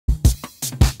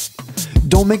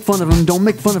Don't make fun of him, don't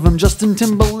make fun of him. Justin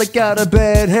Timberlake got a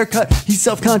bad haircut, he's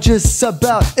self-conscious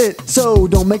about it. So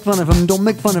don't make fun of him, don't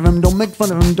make fun of him, don't make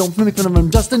fun of him, don't make fun of him.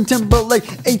 Justin Timberlake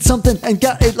ate something and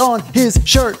got it on his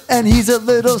shirt, and he's a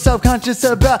little self-conscious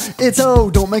about it. So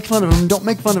don't make fun of him, don't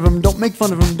make fun of him, don't make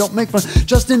fun of him, don't make fun.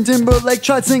 Justin Timberlake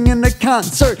tried singing a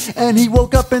concert, and he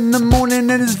woke up in the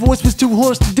morning and his voice was too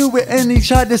hoarse to do it, and he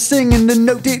tried to sing and the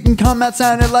note didn't come out,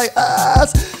 sounded like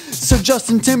us. So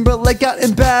Justin Timberlake got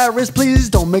embarrassed. Please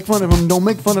don't make fun of him, don't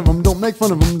make fun of him, don't make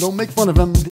fun of him, don't make fun of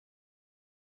him.